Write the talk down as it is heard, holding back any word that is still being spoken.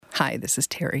Hi, this is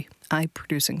Terry. I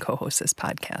produce and co-host this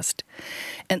podcast.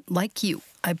 And like you,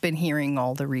 I've been hearing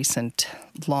all the recent,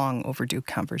 long overdue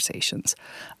conversations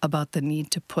about the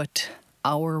need to put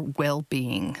our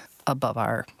well-being above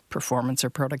our performance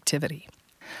or productivity.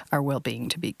 Our well-being,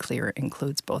 to be clear,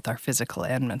 includes both our physical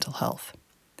and mental health.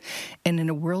 And in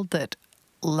a world that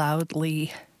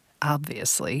loudly,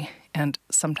 obviously, and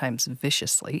sometimes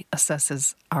viciously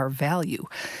assesses our value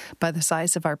by the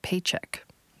size of our paycheck,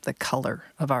 the color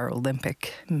of our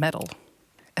Olympic medal,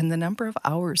 and the number of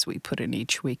hours we put in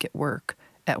each week at work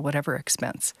at whatever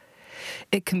expense,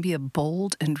 it can be a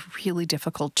bold and really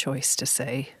difficult choice to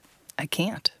say, I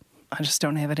can't. I just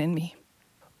don't have it in me.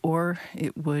 Or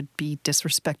it would be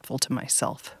disrespectful to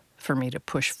myself for me to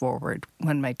push forward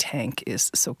when my tank is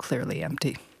so clearly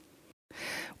empty.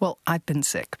 Well, I've been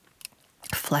sick,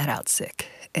 flat out sick,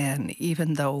 and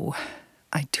even though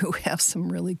I do have some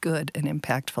really good and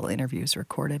impactful interviews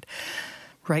recorded,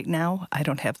 right now I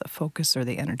don't have the focus or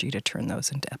the energy to turn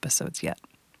those into episodes yet.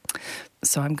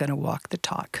 So I'm going to walk the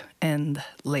talk and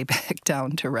lay back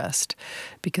down to rest,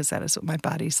 because that is what my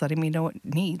body's letting me know it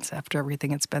needs after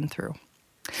everything it's been through.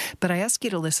 But I ask you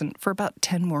to listen for about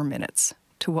 10 more minutes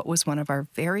to what was one of our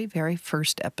very, very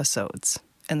first episodes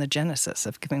and the genesis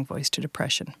of giving voice to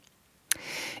depression.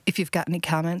 If you've got any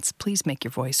comments, please make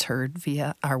your voice heard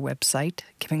via our website,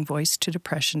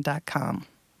 givingvoicetodepression.com.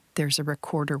 There's a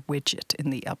recorder widget in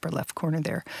the upper left corner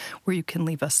there where you can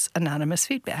leave us anonymous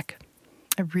feedback.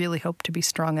 I really hope to be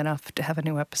strong enough to have a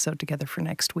new episode together for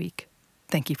next week.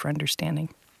 Thank you for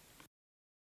understanding.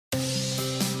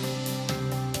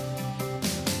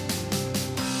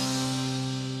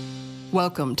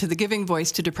 Welcome to the Giving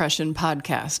Voice to Depression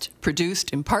podcast, produced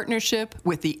in partnership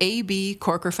with the A.B.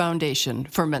 Corker Foundation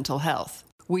for Mental Health.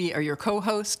 We are your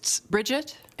co-hosts,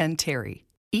 Bridget and Terry.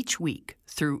 Each week,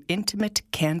 through intimate,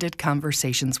 candid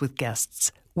conversations with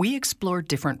guests, we explore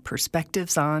different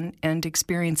perspectives on and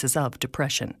experiences of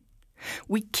depression.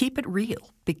 We keep it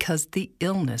real because the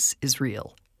illness is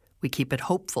real. We keep it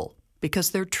hopeful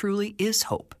because there truly is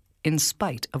hope, in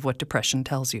spite of what depression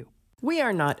tells you. We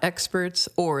are not experts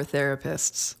or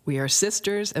therapists. We are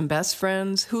sisters and best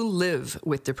friends who live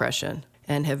with depression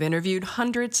and have interviewed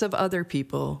hundreds of other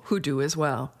people who do as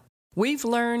well. We've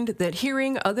learned that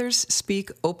hearing others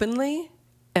speak openly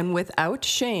and without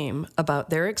shame about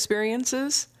their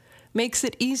experiences makes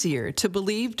it easier to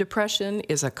believe depression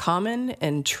is a common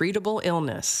and treatable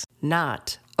illness,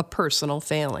 not a personal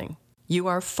failing. You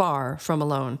are far from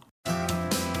alone.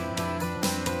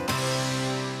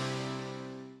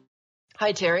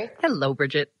 Hi, Terry. Hello,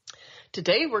 Bridget.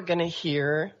 Today we're going to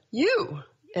hear you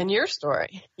and your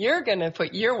story. You're going to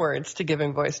put your words to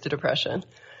giving voice to depression.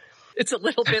 It's a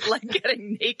little bit like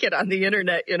getting naked on the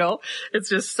internet, you know? It's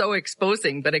just so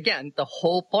exposing. But again, the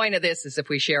whole point of this is if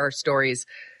we share our stories,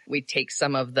 we take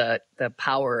some of the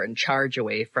power and charge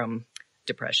away from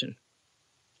depression.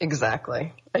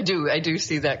 Exactly. I do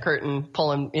see that curtain pull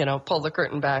the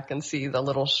curtain back and see the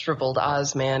little shriveled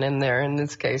Oz man in there. In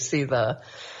this case, see the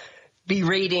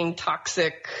berating,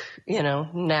 toxic,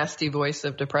 nasty voice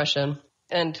of depression,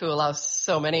 and to allow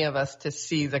so many of us to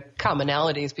see the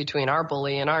commonalities between our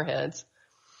bully and our heads.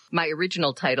 My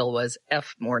original title was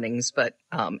F Mornings, but,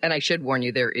 and I should warn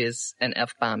you, there is an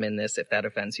F-bomb in this if that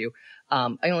offends you.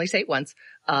 I only say it once,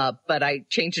 but I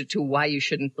changed it to Why You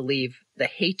Shouldn't Believe the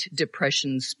Hate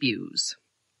Depression Spews.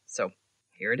 So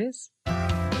here it is.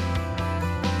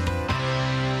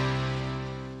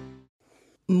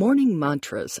 Morning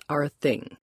mantras are a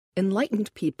thing.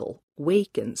 Enlightened people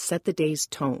wake and set the day's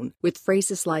tone with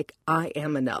phrases like, I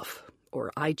am enough,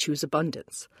 or I choose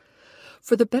abundance.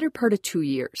 For the better part of 2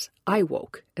 years, I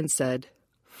woke and said,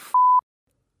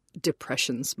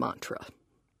 depression's mantra.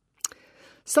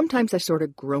 Sometimes I sort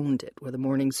of groaned it with a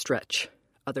morning stretch.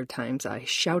 Other times I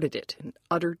shouted it in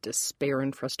utter despair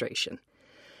and frustration.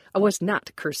 I was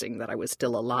not cursing that I was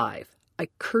still alive. I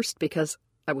cursed because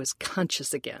I was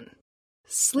conscious again.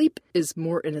 Sleep is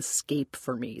more an escape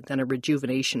for me than a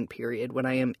rejuvenation period when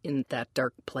I am in that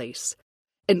dark place.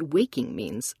 And waking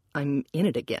means I'm in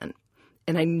it again.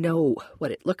 And I know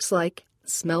what it looks like,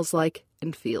 smells like,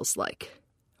 and feels like.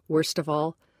 Worst of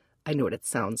all, I know what it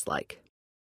sounds like.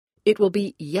 It will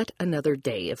be yet another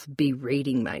day of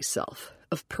berating myself,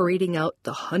 of parading out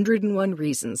the 101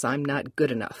 reasons I'm not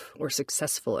good enough, or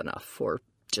successful enough, or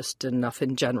just enough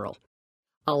in general.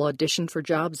 I'll audition for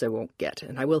jobs I won't get,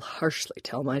 and I will harshly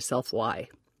tell myself why.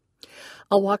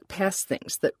 I'll walk past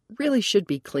things that really should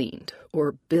be cleaned,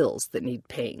 or bills that need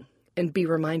paying, and be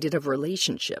reminded of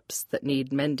relationships that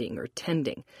need mending or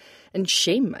tending, and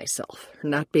shame myself for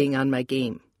not being on my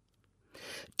game.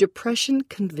 Depression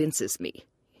convinces me,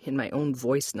 in my own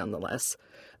voice nonetheless,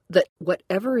 that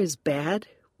whatever is bad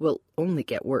will only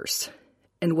get worse,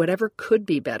 and whatever could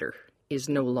be better is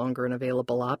no longer an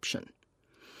available option.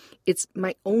 It's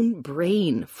my own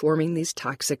brain forming these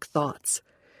toxic thoughts,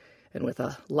 and with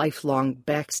a lifelong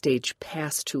backstage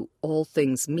pass to all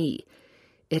things me,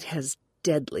 it has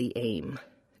deadly aim,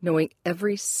 knowing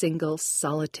every single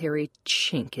solitary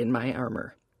chink in my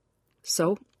armor.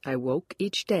 So I woke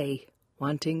each day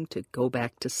wanting to go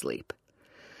back to sleep.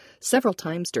 Several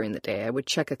times during the day I would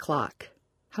check a clock.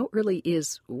 How early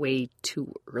is way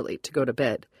too early to go to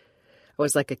bed? I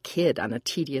was like a kid on a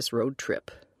tedious road trip,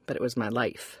 but it was my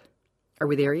life. Are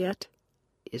we there yet?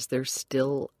 Is there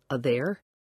still a there?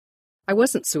 I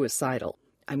wasn't suicidal.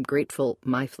 I'm grateful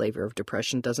my flavor of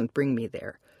depression doesn't bring me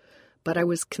there. But I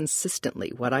was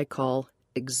consistently what I call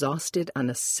exhausted on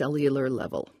a cellular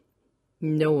level.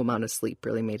 No amount of sleep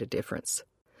really made a difference.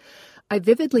 I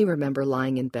vividly remember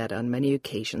lying in bed on many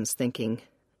occasions thinking,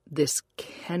 this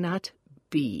cannot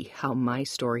be how my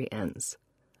story ends.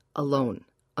 Alone,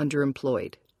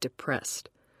 underemployed, depressed.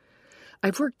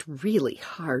 I've worked really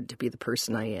hard to be the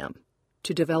person I am,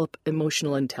 to develop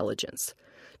emotional intelligence,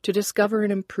 to discover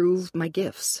and improve my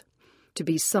gifts, to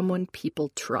be someone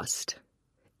people trust.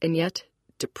 And yet,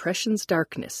 depression's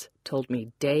darkness told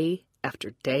me day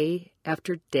after day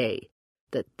after day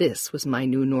that this was my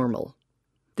new normal.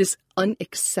 This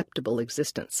unacceptable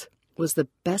existence was the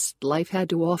best life had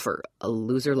to offer a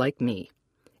loser like me.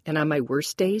 And on my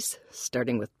worst days,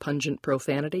 starting with pungent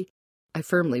profanity, I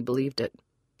firmly believed it.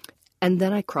 And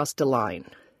then I crossed a line.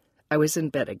 I was in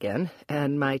bed again,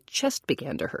 and my chest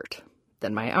began to hurt,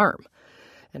 then my arm.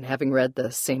 And having read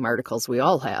the same articles we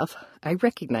all have, I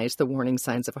recognized the warning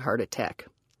signs of a heart attack.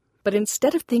 But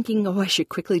instead of thinking, I should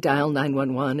quickly dial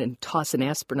 911 and toss an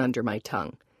aspirin under my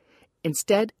tongue,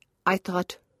 instead, I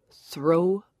thought,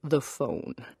 throw the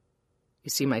phone. You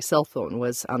see, my cell phone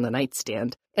was on the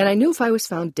nightstand, and I knew if I was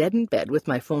found dead in bed with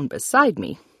my phone beside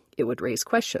me, it would raise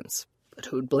questions. But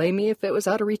who'd blame me if it was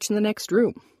out of reach in the next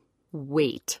room?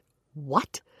 Wait,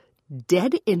 what?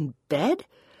 Dead in bed?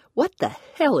 What the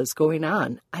hell is going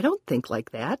on? I don't think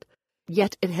like that.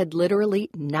 Yet it had literally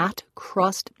not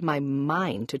crossed my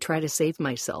mind to try to save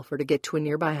myself or to get to a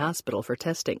nearby hospital for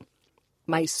testing.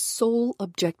 My sole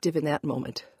objective in that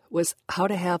moment was how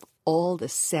to have all the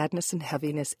sadness and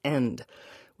heaviness end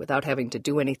without having to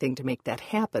do anything to make that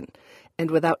happen and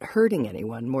without hurting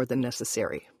anyone more than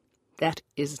necessary. That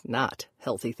is not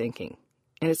healthy thinking,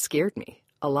 and it scared me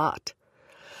a lot.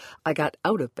 I got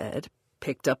out of bed,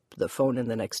 picked up the phone in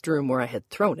the next room where I had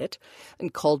thrown it,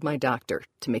 and called my doctor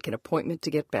to make an appointment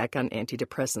to get back on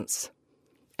antidepressants.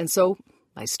 And so,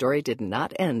 my story did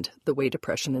not end the way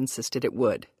depression insisted it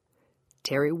would.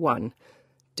 Terry 1,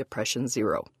 depression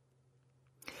 0.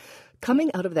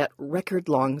 Coming out of that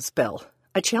record-long spell,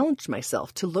 I challenged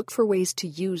myself to look for ways to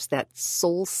use that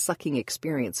soul-sucking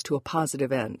experience to a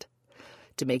positive end,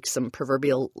 to make some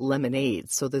proverbial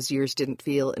lemonade so those years didn't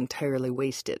feel entirely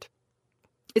wasted.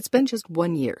 It's been just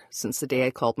 1 year since the day I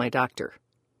called my doctor.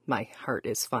 My heart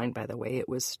is fine, by the way. It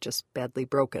was just badly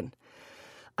broken.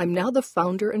 I'm now the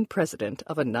founder and president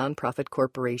of a nonprofit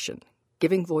corporation,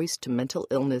 Giving Voice to Mental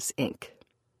Illness, Inc.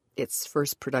 Its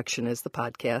first production is the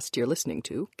podcast you're listening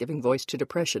to, Giving Voice to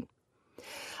Depression.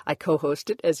 I co-host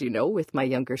it, as you know, with my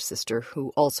younger sister,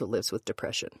 who also lives with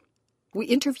depression. We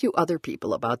interview other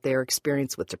people about their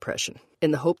experience with depression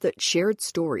in the hope that shared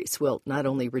stories will not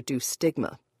only reduce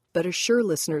stigma, but assure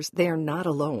listeners they are not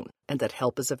alone and that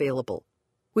help is available.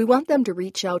 We want them to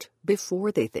reach out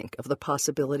before they think of the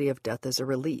possibility of death as a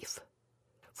relief.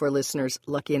 For listeners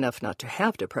lucky enough not to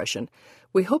have depression,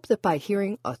 we hope that by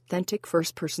hearing authentic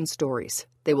first-person stories,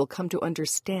 they will come to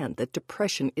understand that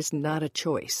depression is not a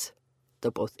choice,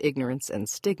 though both ignorance and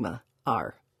stigma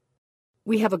are.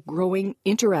 We have a growing,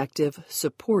 interactive,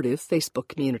 supportive Facebook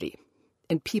community,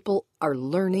 and people are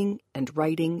learning and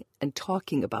writing and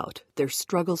talking about their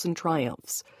struggles and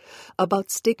triumphs,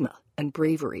 about stigma and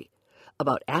bravery,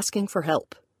 about asking for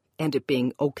help, and it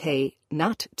being okay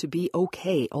not to be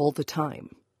okay all the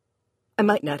time. I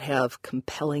might not have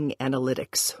compelling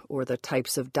analytics or the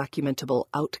types of documentable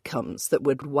outcomes that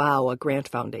would wow a grant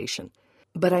foundation,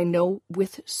 but I know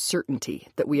with certainty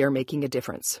that we are making a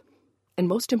difference. And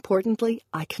most importantly,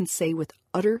 I can say with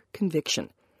utter conviction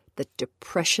that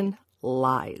depression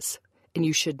lies, and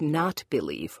you should not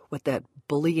believe what that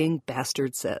bullying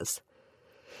bastard says.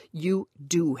 You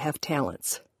do have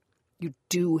talents. You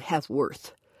do have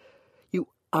worth. You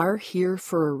are here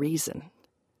for a reason,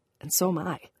 and so am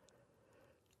I.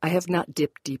 I have not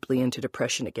dipped deeply into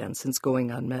depression again since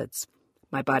going on meds.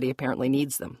 My body apparently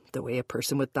needs them, the way a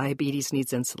person with diabetes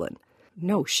needs insulin.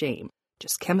 No shame,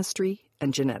 just chemistry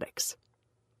and genetics.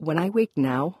 when I wake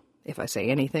now, if I say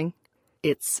anything,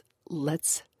 it's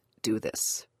let's do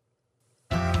this.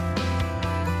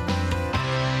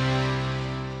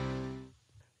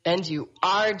 And you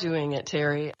are doing it,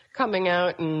 Terry. Coming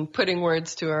out and putting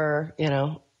words to our,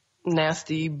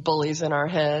 nasty bullies in our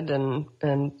head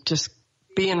and just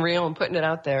being real and putting it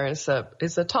out there is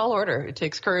a tall order. It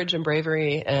takes courage and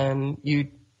bravery, and you,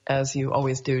 as you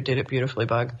always do, did it beautifully,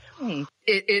 Bug.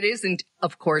 It isn't,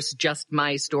 of course, just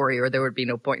my story, or there would be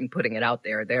no point in putting it out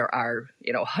there. There are,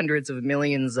 hundreds of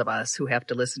millions of us who have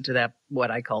to listen to that,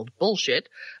 what I called bullshit,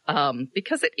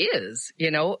 because it is,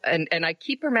 and I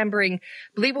keep remembering, I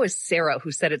believe it was Sarah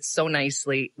who said it so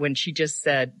nicely when she just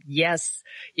said, yes,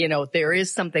 there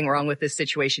is something wrong with this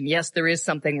situation. Yes, there is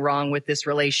something wrong with this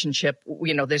relationship,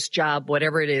 this job,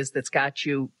 whatever it is that's got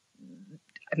you,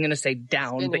 I'm going to say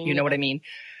down, but you know what I mean?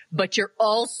 But you're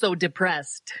also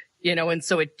depressed. And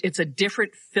so it's a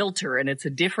different filter and it's a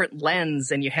different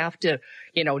lens, and you have to,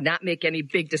 not make any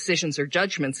big decisions or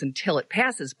judgments until it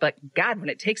passes. But God, when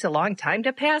it takes a long time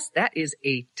to pass, that is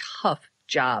a tough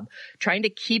job. Trying to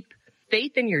keep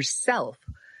faith in yourself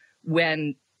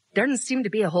when there doesn't seem to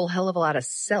be a whole hell of a lot of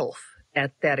self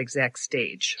at that exact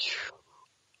stage.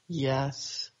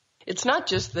 Yes. It's not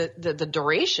just the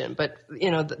duration, but,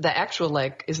 the actual,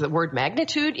 is the word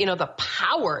magnitude, the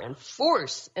power and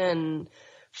force and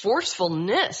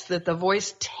forcefulness that the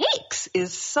voice takes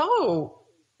is so,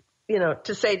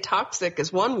 to say toxic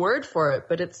is one word for it,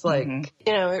 but it's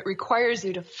it requires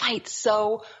you to fight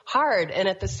so hard. And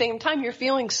at the same time, you're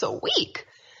feeling so weak.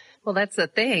 Well, that's the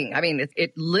thing. I mean,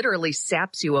 it literally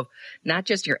saps you of not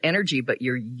just your energy, but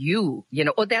your you.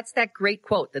 That's that great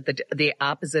quote that the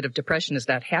opposite of depression is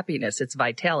not happiness, it's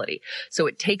vitality. So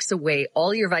it takes away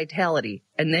all your vitality,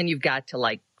 and then you've got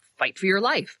to fight for your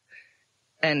life.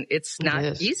 And it's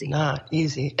not easy. Not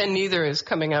easy. And neither is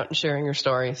coming out and sharing your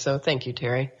story. So thank you,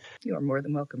 Terry. You are more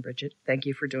than welcome, Bridget. Thank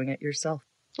you for doing it yourself.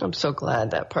 I'm so glad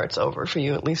that part's over for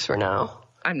you, at least for now.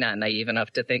 I'm not naive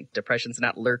enough to think depression's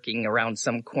not lurking around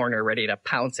some corner ready to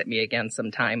pounce at me again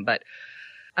sometime, but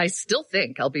I still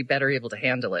think I'll be better able to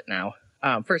handle it now.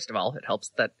 First of all, it helps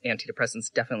that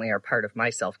antidepressants definitely are part of my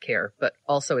self-care, but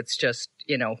also it's just,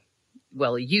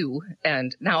 you,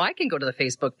 and now I can go to the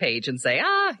Facebook page and say,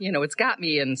 it's got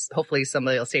me, and hopefully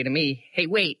somebody will say to me, hey,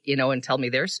 wait, and tell me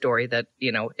their story that,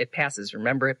 it passes.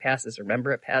 Remember, it passes.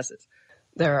 Remember, it passes.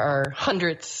 There are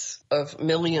hundreds of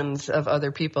millions of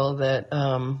other people that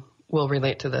will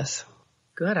relate to this.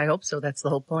 Good. I hope so. That's the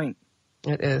whole point.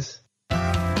 It is.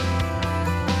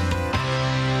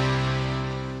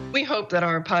 We hope that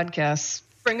our podcasts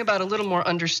bring about a little more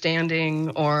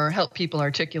understanding or help people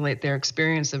articulate their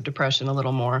experience of depression a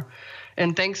little more.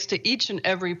 And thanks to each and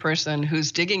every person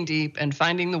who's digging deep and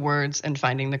finding the words and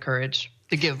finding the courage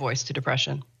to give voice to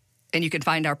depression. And you can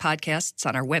find our podcasts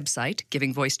on our website,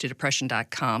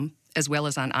 givingvoicetodepression.com, as well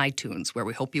as on iTunes, where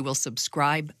we hope you will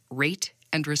subscribe, rate,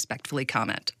 and respectfully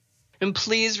comment. And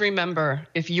please remember,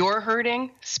 if you're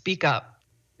hurting, speak up.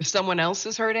 If someone else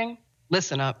is hurting,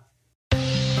 listen up.